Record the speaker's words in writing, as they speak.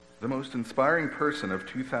The most inspiring person of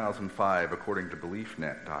 2005, according to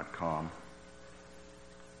BeliefNet.com,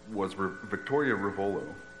 was Victoria Rivolo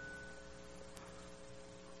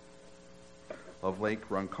of Lake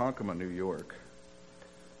Ronkonkoma, New York.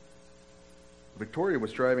 Victoria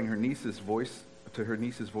was driving her niece's voice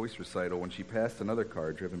recital when she passed another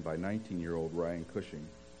car driven by 19-year-old Ryan Cushing.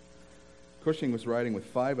 Cushing was riding with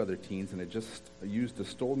 5 other teens and had just used a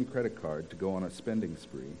stolen credit card to go on a spending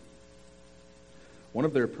spree. One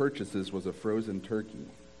of their purchases was a frozen turkey,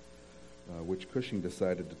 which Cushing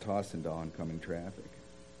decided to toss into oncoming traffic.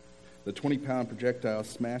 The 20-pound projectile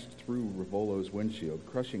smashed through Rivolo's windshield,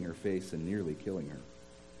 crushing her face and nearly killing her.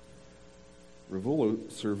 Rivolo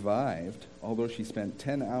survived, although she spent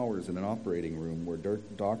 10 hours in an operating room where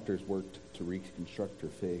doctors worked to reconstruct her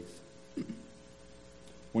face.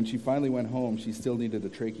 When she finally went home, she still needed a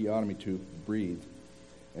tracheotomy tube to breathe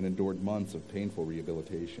and endured months of painful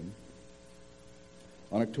rehabilitation.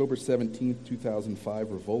 On October 17, 2005,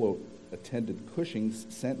 Rivolo attended Cushing's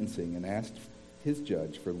sentencing and asked his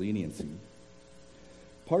judge for leniency.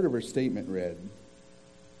 Part of her statement read,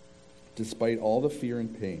 "Despite all the fear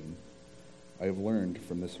and pain I have learned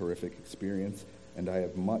from this horrific experience, and I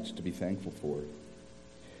have much to be thankful for.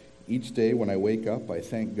 Each day when I wake up, I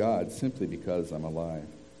thank God simply because I'm alive.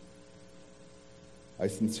 I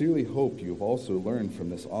sincerely hope you have also learned from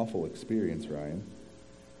this awful experience, Ryan.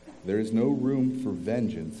 There is no room for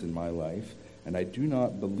vengeance in my life, and I do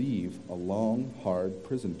not believe a long, hard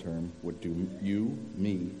prison term would do you,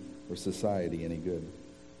 me, or society any good."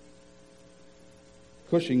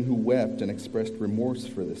 Cushing, who wept and expressed remorse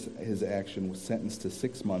for his action, was sentenced to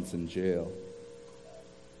 6 months in jail.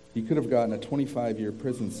 He could have gotten a 25-year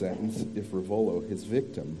prison sentence if Rivolo, his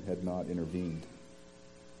victim, had not intervened.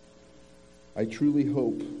 "I truly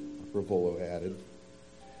hope," Rivolo added,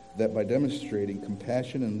 "that by demonstrating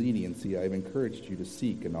compassion and leniency, I have encouraged you to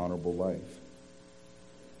seek an honorable life.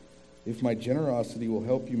 If my generosity will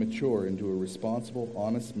help you mature into a responsible,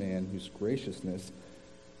 honest man whose graciousness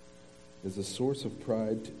is a source of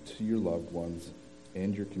pride to your loved ones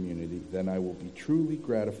and your community, then I will be truly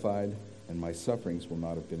gratified and my sufferings will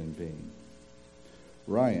not have been in vain."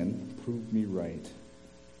 Ryan proved me right.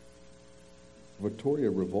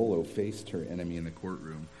 Victoria Rivolo faced her enemy in the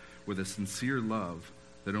courtroom with a sincere love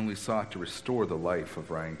that only sought to restore the life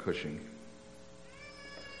of Ryan Cushing.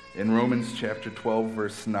 In Romans chapter 12,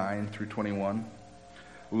 verse 9 through 21,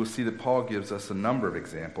 we will see that Paul gives us a number of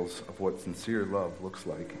examples of what sincere love looks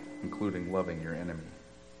like, including loving your enemy.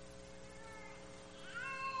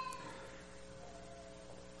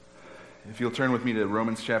 If you'll turn with me to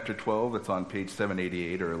Romans chapter 12, it's on page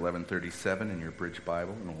 788 or 1137 in your Bridge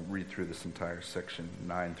Bible, and we'll read through this entire section,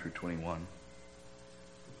 9 through 21.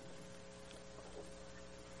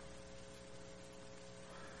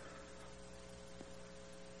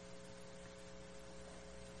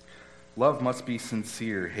 Love must be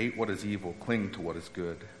sincere, hate what is evil, cling to what is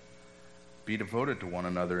good. Be devoted to one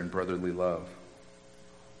another in brotherly love.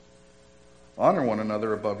 Honor one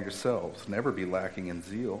another above yourselves. Never be lacking in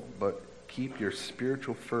zeal, but keep your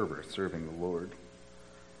spiritual fervor serving the Lord.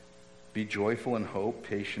 Be joyful in hope,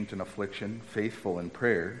 patient in affliction, faithful in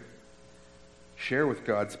prayer. Share with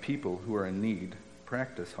God's people who are in need.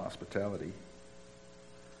 Practice hospitality.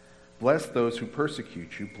 Bless those who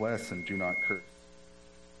persecute you. Bless and do not curse.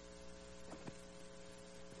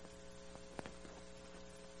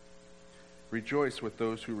 Rejoice with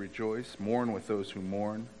those who rejoice, mourn with those who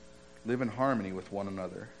mourn, live in harmony with one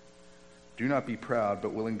another. Do not be proud,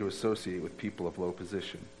 but willing to associate with people of low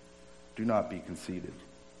position. Do not be conceited.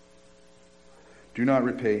 Do not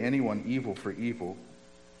repay anyone evil for evil.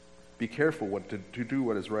 Be careful to do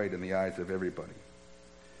what is right in the eyes of everybody.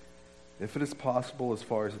 If it is possible, as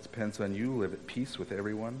far as it depends on you, live at peace with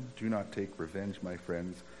everyone. Do not take revenge, my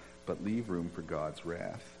friends, but leave room for God's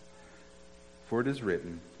wrath. For it is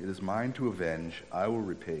written, "It is mine to avenge, I will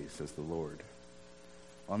repay," says the Lord.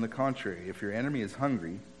 On the contrary, if your enemy is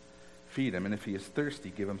hungry, feed him, and if he is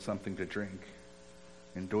thirsty, give him something to drink.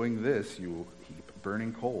 In doing this, you will heap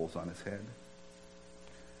burning coals on his head.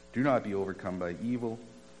 Do not be overcome by evil,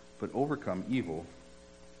 but overcome evil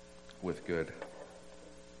with good.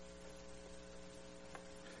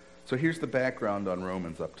 So here's the background on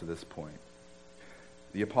Romans up to this point.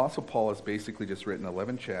 The Apostle Paul has basically just written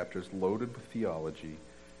 11 chapters loaded with theology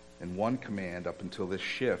and one command up until this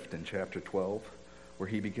shift in chapter 12, where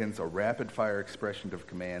he begins a rapid-fire expression of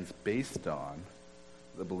commands based on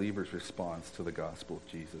the believer's response to the gospel of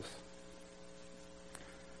Jesus.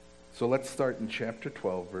 So let's start in chapter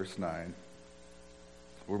 12, verse 9,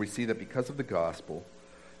 where we see that because of the gospel,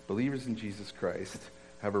 believers in Jesus Christ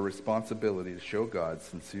have a responsibility to show God's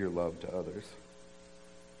sincere love to others.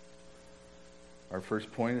 Our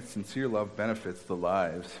first point is sincere love benefits the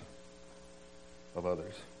lives of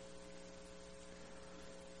others.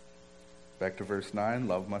 Back to verse 9,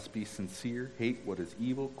 love must be sincere, hate what is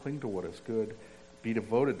evil, cling to what is good, be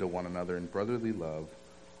devoted to one another in brotherly love,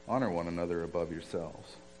 honor one another above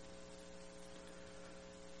yourselves.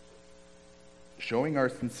 Showing our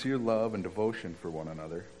sincere love and devotion for one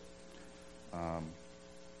another,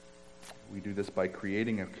 we do this by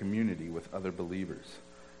creating a community with other believers.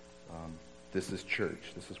 This is church.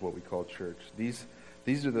 This is what we call church. These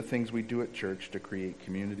are the things we do at church to create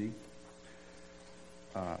community.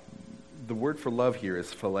 The word for love here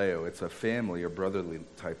is phileo. It's a family or brotherly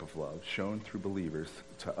type of love shown through believers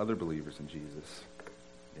to other believers in Jesus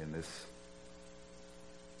in this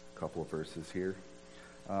couple of verses here.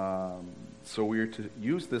 So we are to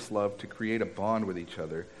use this love to create a bond with each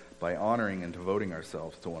other by honoring and devoting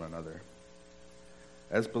ourselves to one another.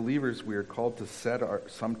 As believers, we are called to set our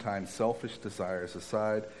sometimes selfish desires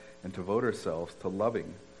aside and to devote ourselves to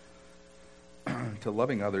loving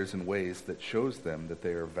others in ways that shows them that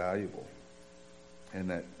they are valuable and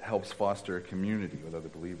that helps foster a community with other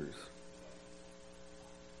believers.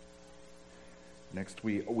 Next,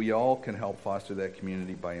 we all can help foster that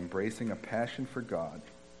community by embracing a passion for God.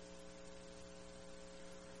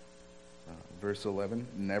 Verse 11,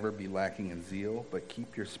 never be lacking in zeal, but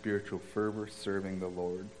keep your spiritual fervor serving the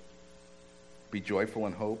Lord. Be joyful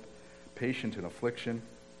in hope, patient in affliction,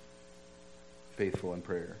 faithful in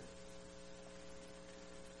prayer.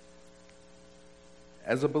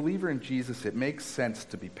 As a believer in Jesus, it makes sense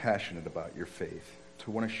to be passionate about your faith,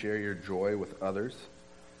 to want to share your joy with others,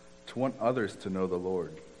 to want others to know the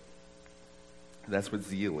Lord. That's what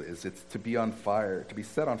zeal is. It's to be on fire, to be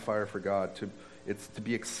set on fire for God. It's to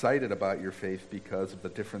be excited about your faith because of the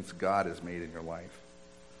difference God has made in your life.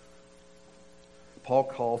 Paul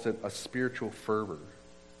calls it a spiritual fervor.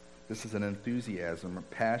 This is an enthusiasm, a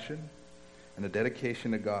passion, and a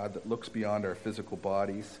dedication to God that looks beyond our physical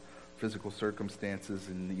bodies, physical circumstances,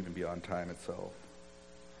 and even beyond time itself.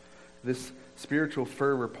 This spiritual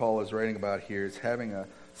fervor Paul is writing about here is having a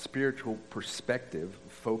spiritual perspective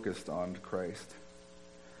focused on Christ.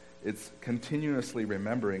 It's continuously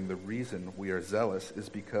remembering the reason we are zealous is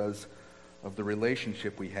because of the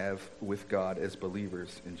relationship we have with God as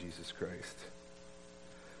believers in Jesus Christ.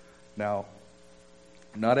 Now,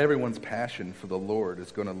 not everyone's passion for the Lord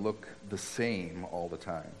is going to look the same all the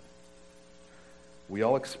time. We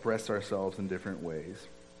all express ourselves in different ways.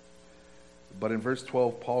 But in verse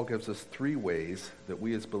 12, Paul gives us 3 ways that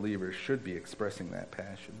we as believers should be expressing that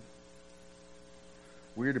passion.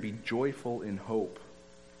 We are to be joyful in hope.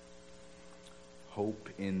 Hope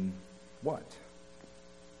in what?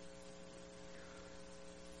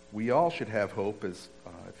 We all should have hope, as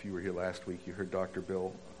if you were here last week, you heard Dr.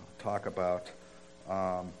 Bill talk about,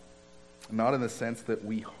 not in the sense that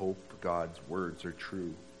we hope God's words are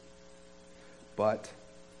true, but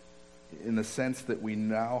in the sense that we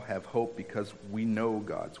now have hope because we know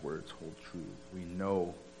God's words hold true. We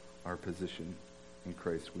know our position in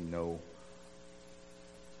Christ. We know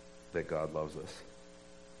that God loves us.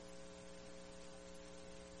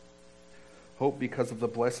 Hope because of the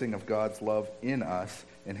blessing of God's love in us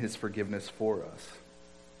and his forgiveness for us.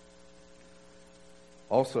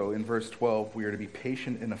 Also, in verse 12, we are to be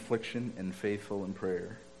patient in affliction and faithful in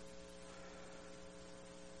prayer.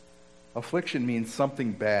 Affliction means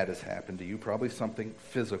something bad has happened to you, probably something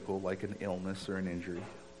physical like an illness or an injury.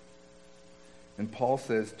 And Paul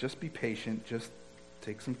says, just be patient, just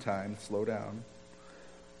take some time, slow down.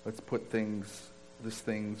 Let's put things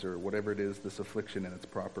or whatever it is, this affliction in its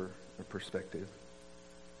proper perspective.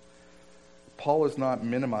 Paul is not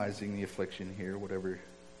minimizing the affliction here, whatever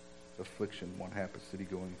affliction one happens to be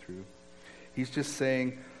going through. He's just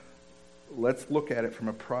saying, let's look at it from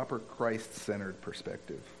a proper Christ-centered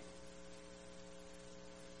perspective.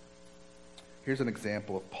 Here's an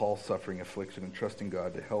example of Paul suffering affliction and trusting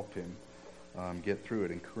God to help him get through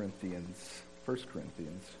it in 1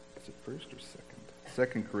 Corinthians, is it first or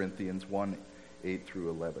second? 2 Corinthians 1, 8 through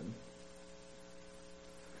 11.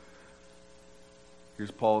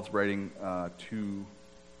 Here's Paul's writing to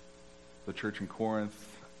the church in Corinth.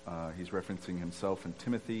 He's referencing himself and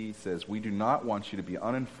Timothy. He says, we do not want you to be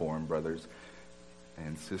uninformed, brothers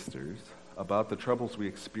and sisters, about the troubles we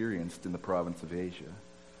experienced in the province of Asia.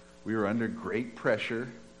 We were under great pressure,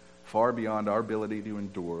 far beyond our ability to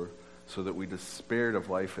endure, so that we despaired of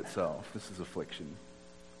life itself. This is affliction.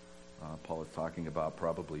 Paul is talking about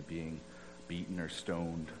probably being beaten or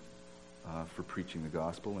stoned for preaching the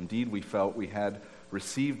gospel. Indeed, we felt we had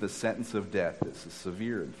received the sentence of death. This is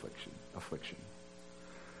severe affliction.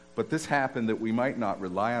 But this happened that we might not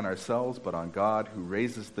rely on ourselves, but on God who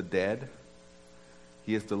raises the dead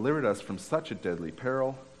He has delivered us from such a deadly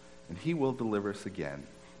peril, and he will deliver us again.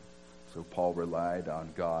 So Paul relied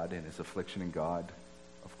on God in his affliction, and God,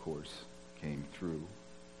 of course, came through.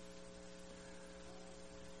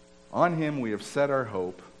 On him we have set our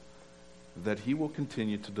hope that he will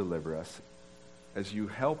continue to deliver us as you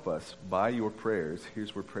help us by your prayers.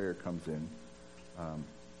 Here's where prayer comes in.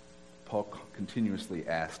 Paul continuously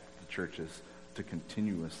asked the churches to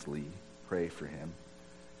continuously pray for him.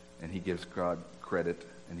 And he gives God credit,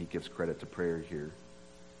 and he gives credit to prayer here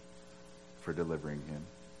for delivering him.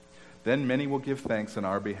 Then many will give thanks on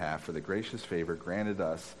our behalf for the gracious favor granted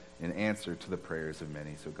us in answer to the prayers of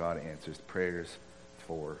many. So God answers prayers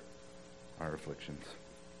for our afflictions.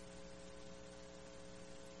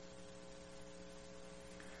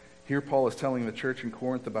 Here Paul is telling the church in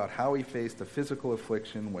Corinth about how he faced a physical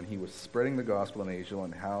affliction when he was spreading the gospel in Asia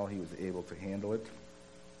and how he was able to handle it.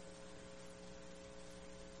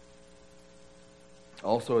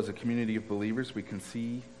 Also, as a community of believers, we can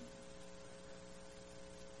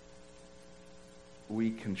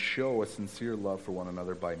show a sincere love for one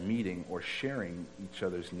another by meeting or sharing each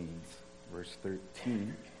other's needs. Verse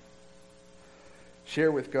 13.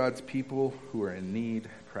 Share with God's people who are in need.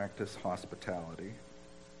 Practice hospitality.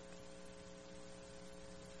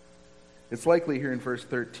 It's likely here in verse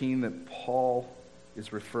 13 that Paul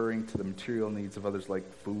is referring to the material needs of others like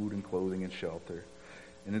food and clothing and shelter.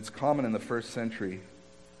 And it's common in the first century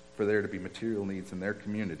for there to be material needs in their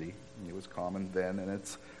community. It was common then, and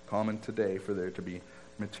it's common today for there to be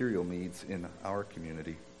material needs in our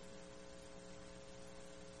community.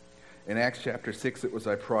 In Acts chapter 6, it was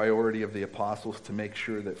a priority of the apostles to make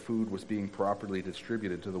sure that food was being properly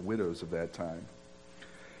distributed to the widows of that time.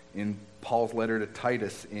 In Paul's letter to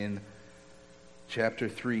Titus in chapter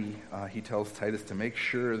 3, he tells Titus to make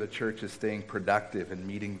sure the church is staying productive and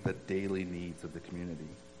meeting the daily needs of the community.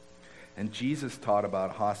 And Jesus taught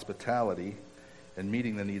about hospitality and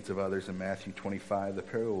meeting the needs of others in Matthew 25, the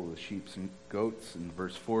parable of the sheep and goats. In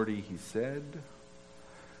verse 40, he said,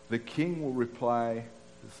 "The king will reply,"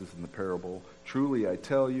 this is in the parable, "Truly I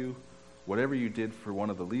tell you, whatever you did for one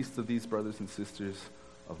of the least of these brothers and sisters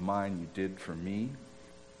of mine, you did for me."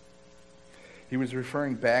 He was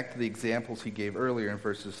referring back to the examples he gave earlier in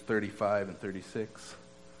verses 35 and 36.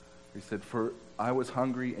 He said, "For I was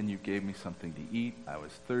hungry, and you gave me something to eat. I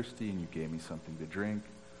was thirsty, and you gave me something to drink.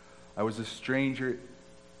 I was a stranger,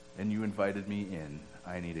 and you invited me in.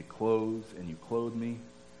 I needed clothes, and you clothed me.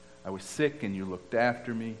 I was sick, and you looked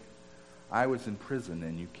after me. I was in prison,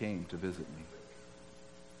 and you came to visit me."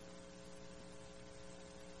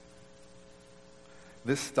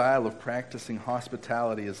 This style of practicing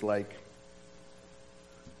hospitality is like,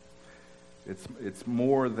 it's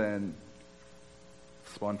more than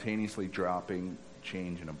spontaneously dropping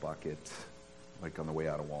change in a bucket, like on the way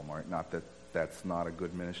out of Walmart. Not that that's not a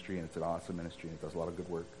good ministry, and it's an awesome ministry, and it does a lot of good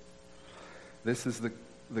work. This is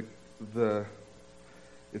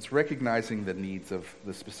it's recognizing the needs of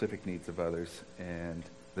the specific needs of others, and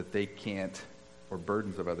that they can't, or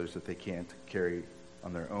burdens of others that they can't carry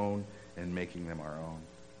on their own, and making them our own.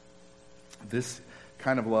 This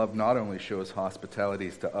kind of love not only shows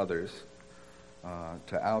hospitalities to others,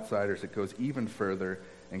 to outsiders, it goes even further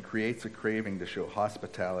and creates a craving to show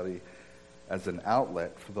hospitality as an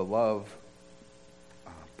outlet for the love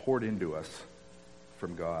poured into us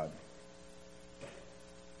from God.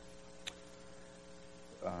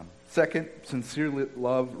 Second, sincere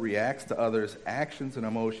love reacts to others' actions and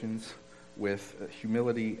emotions with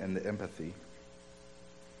humility and empathy.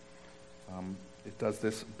 It does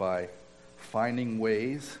this by finding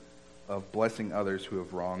ways of blessing others who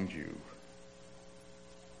have wronged you.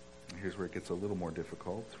 Here's where it gets a little more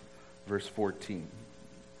difficult. Verse 14.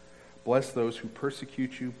 "Bless those who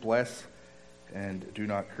persecute you. Bless and do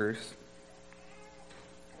not curse."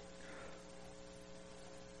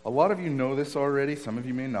 A lot of you know this already. Some of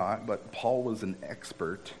you may not. But Paul was an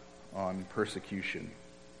expert on persecution.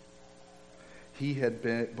 He had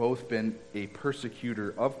both been a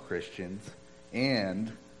persecutor of Christians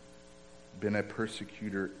and been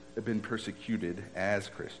persecuted as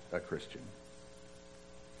a Christian.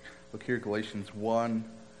 Look here, Galatians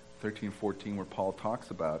 1:13-14, where Paul talks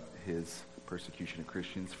about his persecution of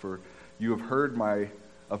Christians. "For you have heard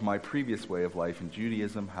of my previous way of life in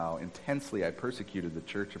Judaism, how intensely I persecuted the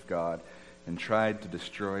church of God and tried to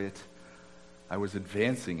destroy it. I was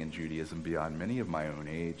advancing in Judaism beyond many of my own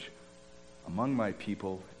age among my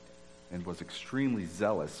people, and was extremely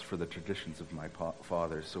zealous for the traditions of my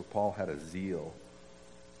fathers." So Paul had a zeal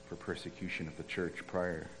for persecution of the church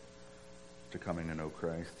prior to coming to know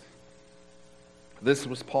Christ. This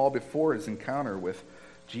was Paul before his encounter with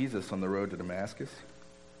Jesus on the road to Damascus.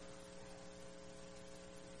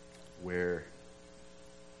 where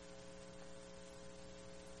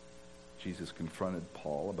Jesus confronted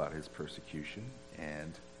Paul about his persecution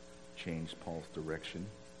and changed Paul's direction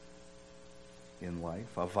in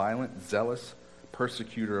life. A violent, zealous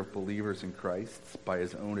persecutor of believers in Christ by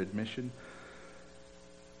his own admission.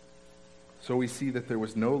 So we see that there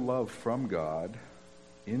was no love from God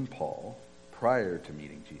in Paul prior to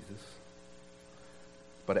meeting Jesus.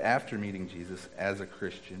 But after meeting Jesus as a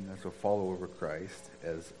Christian, as a follower of Christ,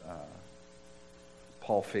 as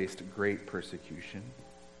Paul faced great persecution.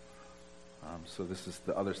 So this is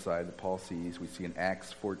the other side that Paul sees. We see in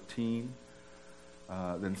Acts 14.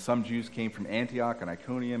 Then some Jews came from Antioch and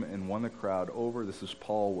Iconium and won the crowd over. This is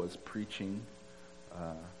Paul was preaching.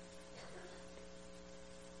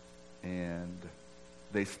 And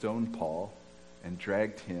they stoned Paul and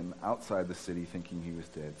dragged him outside the city thinking he was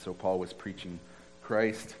dead. So Paul was preaching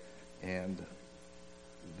Christ, and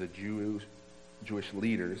the Jewish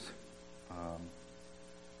leaders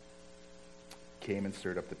came and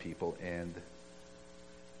stirred up the people, and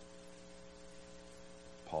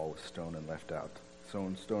Paul was stoned and left out.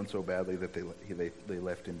 Stoned so badly that they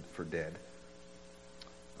left him for dead.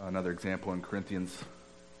 Another example in 2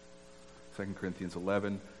 Corinthians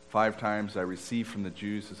 11, 5 times I received from the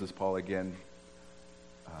Jews. This is Paul again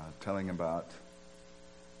telling about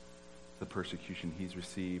the persecution he's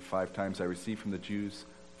received. 5 times I received from the Jews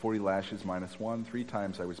 40 lashes minus 1. 3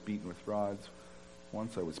 times I was beaten with rods.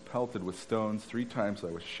 Once I was pelted with stones. 3 times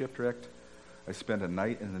I was shipwrecked. I spent a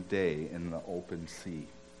night and a day in the open sea.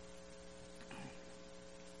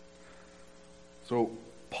 So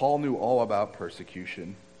Paul knew all about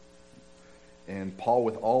persecution. And Paul,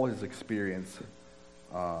 with all his experience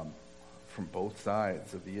from both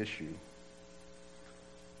sides of the issue,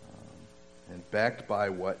 and backed by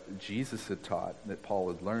what Jesus had taught that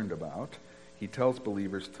Paul had learned about, he tells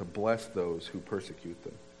believers to bless those who persecute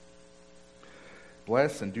them.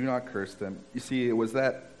 Bless and do not curse them. You see, it was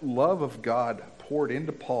that love of God poured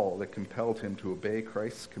into Paul that compelled him to obey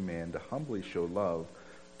Christ's command to humbly show love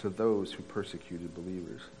to those who persecuted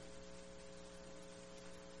believers.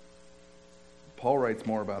 Paul writes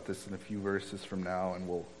more about this in a few verses from now, and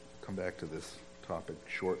we'll come back to this topic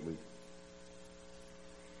shortly.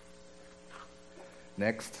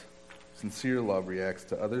 Next, sincere love reacts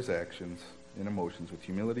to others' actions and emotions with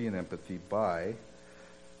humility and empathy by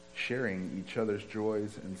sharing each other's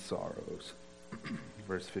joys and sorrows.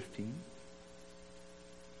 Verse 15.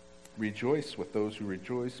 Rejoice with those who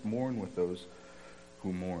rejoice, mourn with those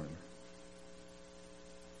who mourn.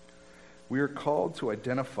 We are called to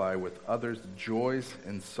identify with others' joys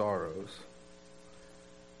and sorrows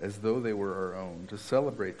as though they were our own, to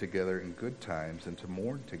celebrate together in good times and to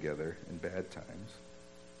mourn together in bad times.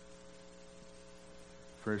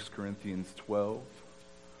 1 Corinthians 12,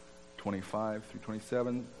 25 through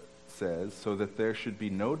 27 says, so that there should be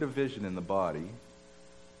no division in the body.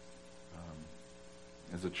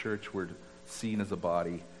 As a church, we're seen as a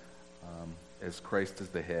body. As Christ is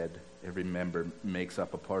the head, every member makes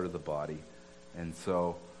up a part of the body. And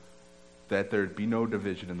so that there'd be no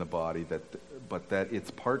division in the body, but that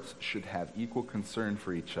its parts should have equal concern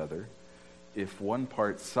for each other. If one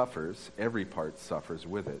part suffers, every part suffers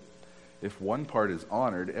with it. If one part is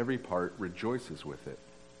honored, every part rejoices with it.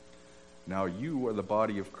 Now you are the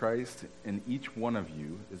body of Christ, and each one of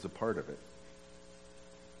you is a part of it.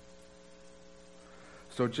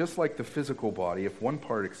 So just like the physical body, if one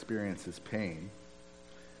part experiences pain,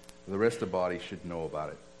 the rest of the body should know about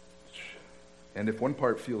it. And if one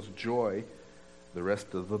part feels joy, the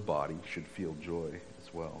rest of the body should feel joy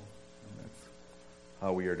as well. And that's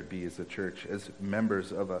how we are to be as a church. As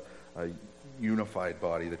members of a unified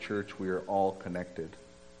body, the church, we are all connected.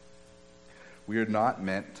 We are not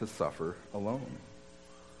meant to suffer alone.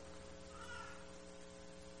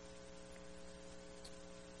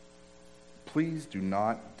 Please do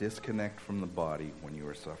not disconnect from the body when you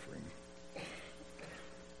are suffering.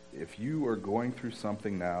 If you are going through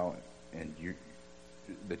something now and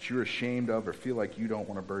that you're ashamed of or feel like you don't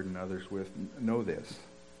want to burden others with, know this.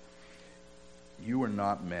 You are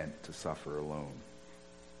not meant to suffer alone.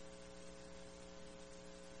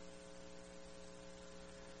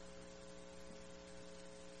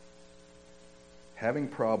 Having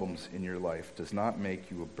problems in your life does not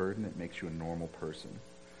make you a burden, it makes you a normal person.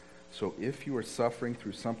 So if you are suffering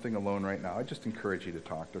through something alone right now, I just encourage you to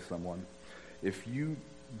talk to someone. If you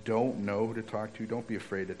don't know who to talk to, don't be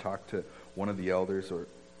afraid to talk to one of the elders or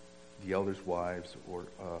the elders' wives or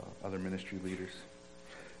other ministry leaders.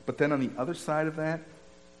 But then on the other side of that,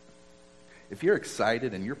 if you're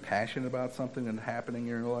excited and you're passionate about something that's happening in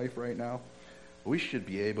your life right now, we should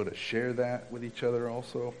be able to share that with each other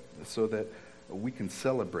also so that we can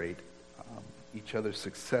celebrate each other's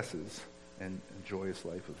successes and joyous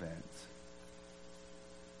life events.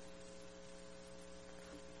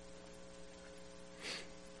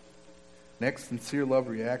 Next, sincere love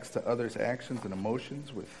reacts to others' actions and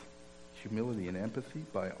emotions with humility and empathy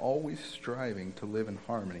by always striving to live in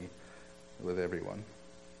harmony with everyone.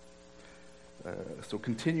 So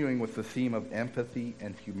continuing with the theme of empathy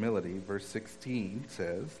and humility, verse 16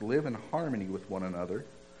 says, "Live in harmony with one another.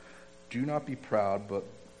 Do not be proud, but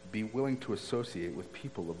be willing to associate with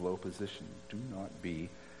people of low position. Do not be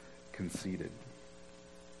conceited."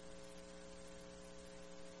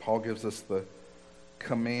 Paul gives us the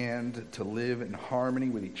command to live in harmony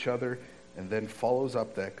with each other, and then follows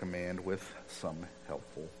up that command with some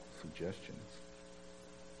helpful suggestions.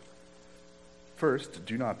 First,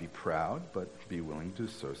 do not be proud, but be willing to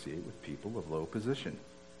associate with people of low position.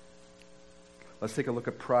 Let's take a look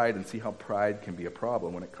at pride and see how pride can be a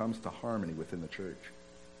problem when it comes to harmony within the church.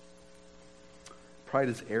 Pride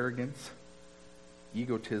is arrogance,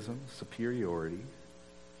 egotism, superiority,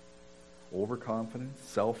 overconfidence,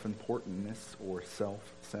 self-importantness, or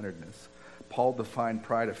self-centeredness. Paul defined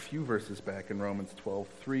pride a few verses back in Romans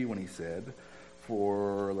 12:3 when he said,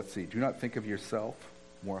 do not think of yourself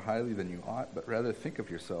more highly than you ought, but rather think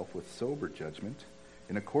of yourself with sober judgment,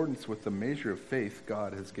 in accordance with the measure of faith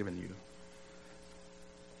God has given you.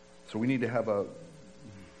 So we need to have a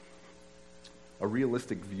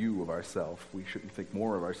realistic view of ourselves. We shouldn't think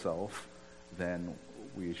more of ourselves than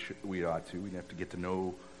we ought to. We have to get to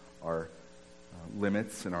know our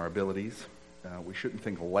limits and our abilities. We shouldn't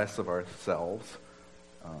think less of ourselves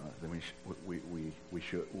than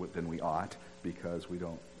we ought, because we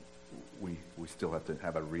still have to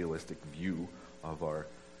have a realistic view of our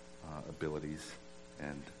abilities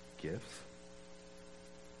and gifts.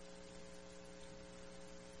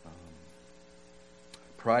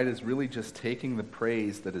 Pride is really just taking the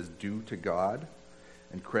praise that is due to God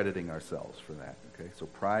and crediting ourselves for that. Okay, so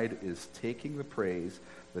pride is taking the praise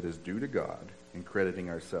that is due to God and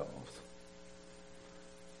crediting ourselves.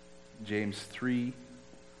 James 3.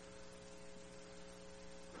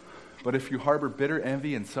 But if you harbor bitter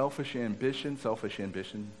envy and selfish ambition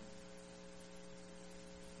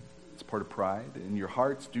is part of pride. In your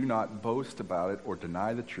hearts, do not boast about it or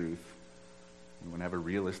deny the truth. You want to have a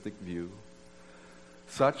realistic view.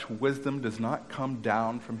 Such wisdom does not come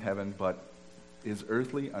down from heaven, but is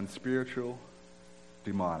earthly, unspiritual,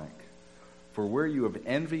 demonic. For where you have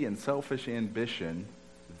envy and selfish ambition,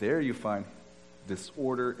 there you find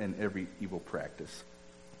disorder and every evil practice.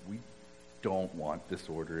 We don't want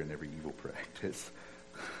disorder and every evil practice.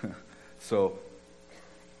 So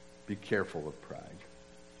be careful of pride.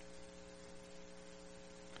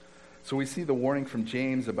 So we see the warning from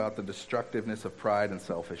James about the destructiveness of pride and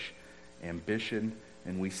selfish ambition,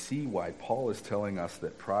 and we see why Paul is telling us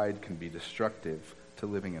that pride can be destructive to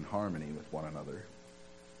living in harmony with one another.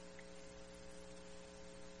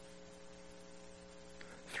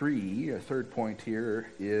 3, a third point here,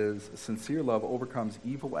 is sincere love overcomes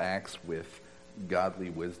evil acts with godly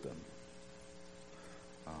wisdom.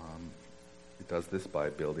 It does this by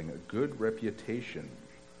building a good reputation.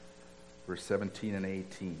 Verse 17 and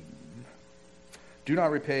 18. Do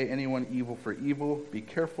not repay anyone evil for evil. Be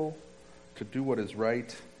careful to do what is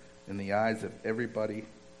right in the eyes of everybody.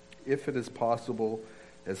 If it is possible,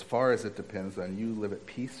 as far as it depends on you, live at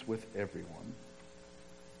peace with everyone.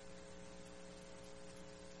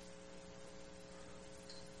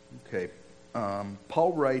 Okay,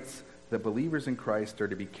 Paul writes that believers in Christ are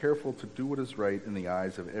to be careful to do what is right in the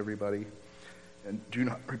eyes of everybody, and do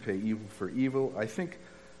not repay evil for evil. I think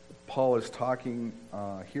Paul is talking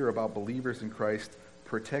here about believers in Christ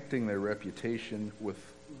protecting their reputation with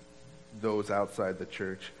those outside the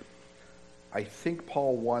church. I think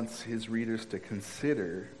Paul wants his readers to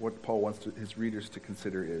consider,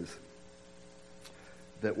 is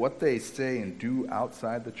that what they say and do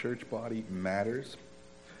outside the church body matters.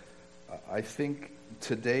 I think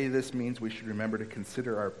today this means we should remember to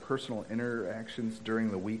consider our personal interactions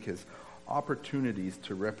during the week as opportunities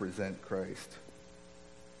to represent Christ.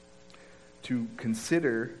 To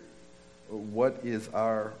consider what is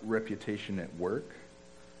our reputation at work,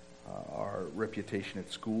 our reputation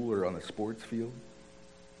at school or on the sports field.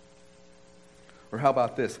 Or how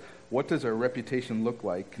about this? What does our reputation look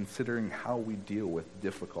like considering how we deal with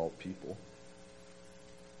difficult people?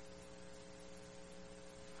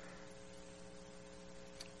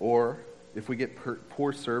 Or if we get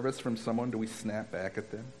poor service from someone, do we snap back at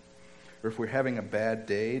them? Or if we're having a bad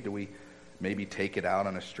day, do we maybe take it out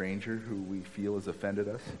on a stranger who we feel has offended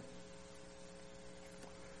us?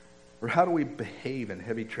 Or how do we behave in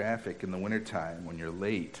heavy traffic in the wintertime when you're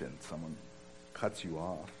late and someone cuts you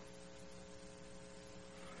off?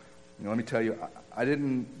 Let me tell you, I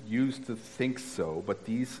didn't used to think so, but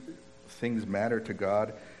these things matter to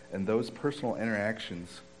God, and those personal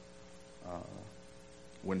interactions,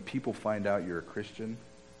 when people find out you're a Christian,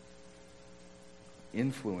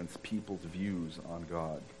 influence people's views on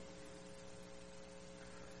God.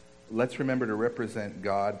 Let's remember to represent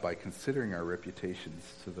God by considering our reputations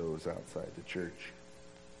to those outside the church.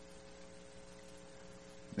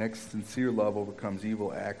 Next, sincere love overcomes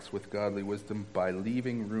evil acts with godly wisdom by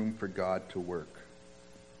leaving room for God to work.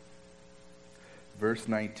 Verse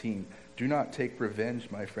 19, do not take revenge,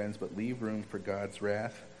 my friends, but leave room for God's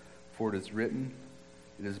wrath, for it is written,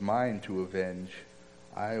 it is mine to avenge,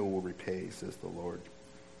 I will repay, says the Lord.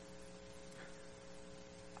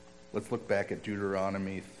 Let's look back at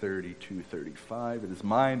Deuteronomy 32:35. It is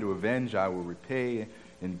mine to avenge, I will repay.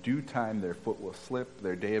 In due time their foot will slip,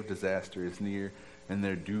 their day of disaster is near, and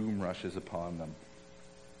their doom rushes upon them.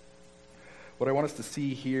 What I want us to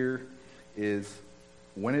see here is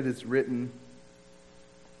when it is written,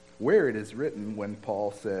 where it is written when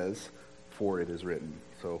Paul says, for it is written.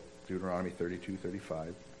 So Deuteronomy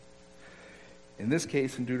 32:35. In this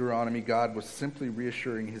case, in Deuteronomy, God was simply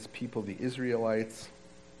reassuring his people, the Israelites,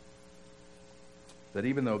 that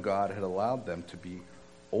even though God had allowed them to be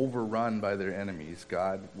overrun by their enemies,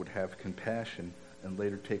 God would have compassion and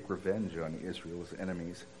later take revenge on Israel's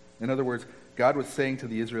enemies. In other words, God was saying to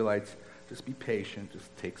the Israelites, just be patient,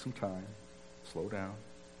 just take some time, slow down.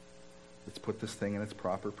 Let's put this thing in its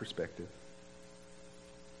proper perspective.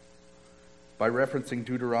 By referencing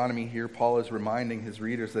Deuteronomy here, Paul is reminding his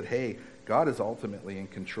readers that, hey, God is ultimately in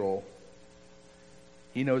control.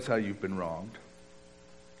 He knows how you've been wronged.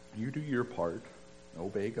 You do your part.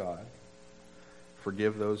 Obey God.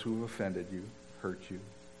 Forgive those who have offended you, hurt you.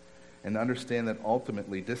 And understand that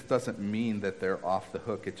ultimately this doesn't mean that they're off the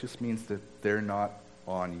hook. It just means that they're not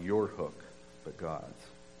on your hook, but God's.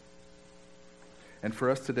 And for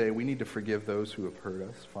us today, we need to forgive those who have hurt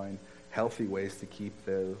us, find healthy ways to keep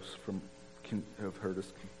those from who have hurt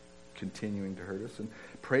us continuing to hurt us, and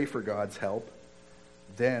pray for God's help.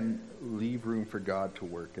 Then leave room for God to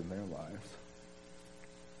work in their lives.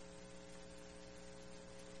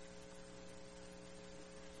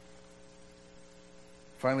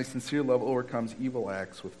 Finally, sincere love overcomes evil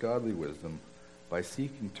acts with godly wisdom by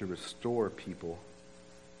seeking to restore people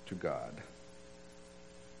to God.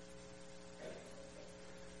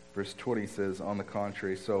 Verse 20 says, on the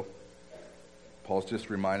contrary, so Paul's just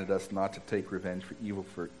reminded us not to take revenge for evil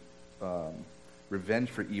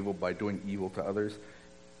by doing evil to others.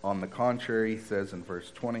 On the contrary, he says in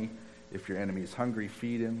verse 20, if your enemy is hungry,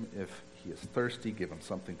 feed him. If he is thirsty, give him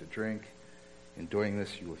something to drink. In doing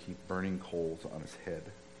this, you will heap burning coals on his head.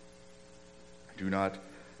 Do not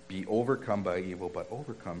be overcome by evil, but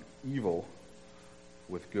overcome evil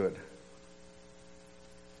with good.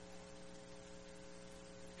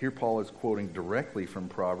 Here Paul is quoting directly from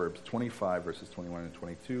Proverbs 25, verses 21 and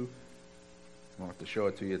 22. I don't have to show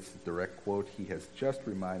it to you. It's a direct quote. He has just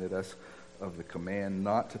reminded us of the command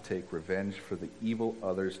not to take revenge for the evil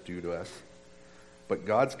others do to us. But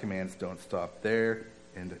God's commands don't stop there,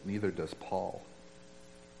 and neither does Paul.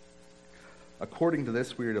 According to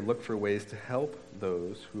this, we are to look for ways to help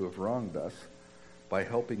those who have wronged us by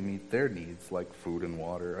helping meet their needs, like food and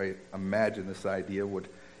water. I imagine this idea would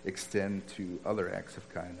extend to other acts of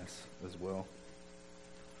kindness as well.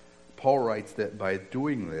 Paul writes that by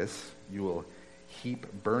doing this, you will heap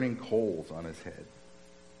burning coals on his head.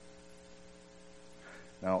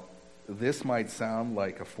 Now, this might sound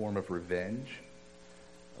like a form of revenge,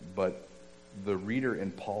 but the reader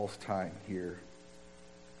in Paul's time here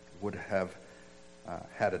would have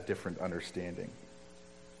had a different understanding.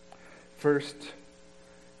 First,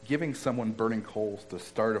 giving someone burning coals to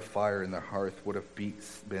start a fire in their hearth would have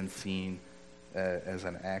been seen as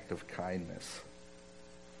an act of kindness.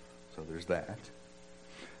 So there's that.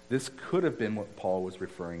 This could have been what Paul was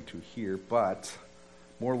referring to here, but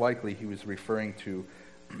more likely he was referring to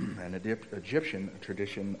an Egyptian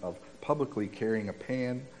tradition of publicly carrying a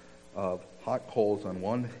pan of hot coals on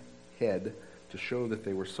one head to show that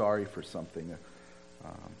they were sorry for something,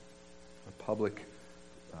 a public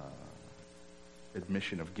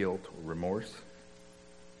admission of guilt or remorse.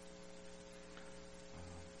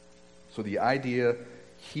 So the idea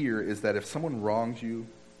here is that if someone wrongs you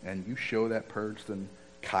and you show that person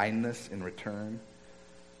kindness in return,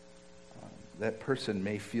 that person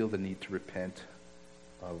may feel the need to repent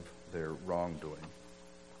of their wrongdoing.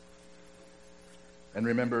 And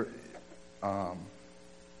remember,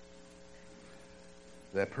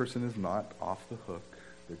 that person is not off the hook.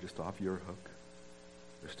 They're just off your hook.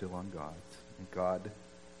 They're still on God's. And God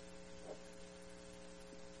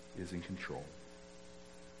is in control.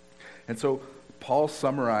 And so Paul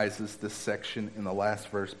summarizes this section in the last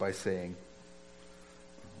verse by saying,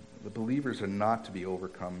 the believers are not to be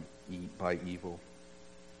overcome by evil,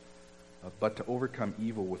 but to overcome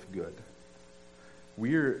evil with good.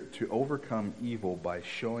 We are to overcome evil by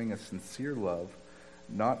showing a sincere love,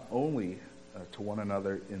 not only to one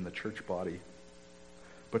another in the church body,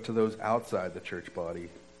 but to those outside the church body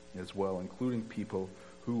as well, including people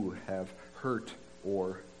who have hurt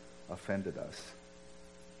or offended us.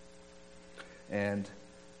 And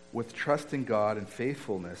with trust in God and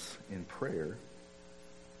faithfulness in prayer,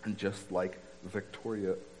 and just like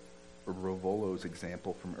Victoria Rovolo's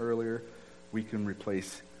example from earlier, we can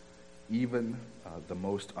replace even the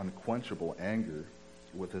most unquenchable anger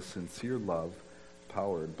with a sincere love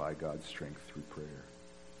powered by God's strength through prayer.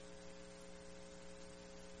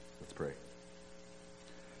 Let's pray.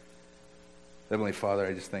 Heavenly Father,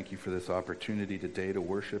 I just thank you for this opportunity today to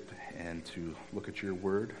worship and to look at your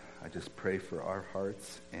word. I just pray for our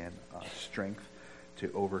hearts and strength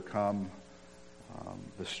to overcome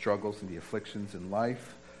the struggles and the afflictions in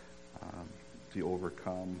life, to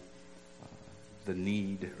overcome the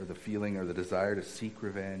need or the feeling or the desire to seek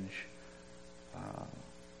revenge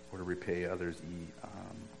or to repay others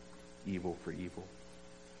evil for evil.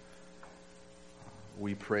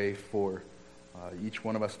 We pray for each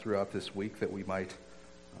one of us throughout this week that we might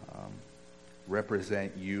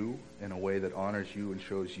represent you in a way that honors you and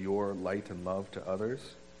shows your light and love to others.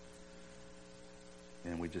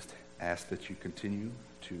 And we just ask that you continue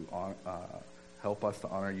to help us to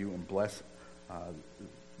honor you and bless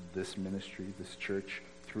this ministry, this church,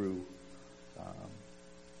 through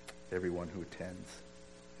everyone who attends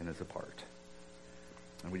and is a part.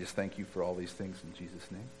 And we just thank you for all these things in Jesus'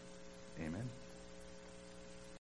 name. Amen.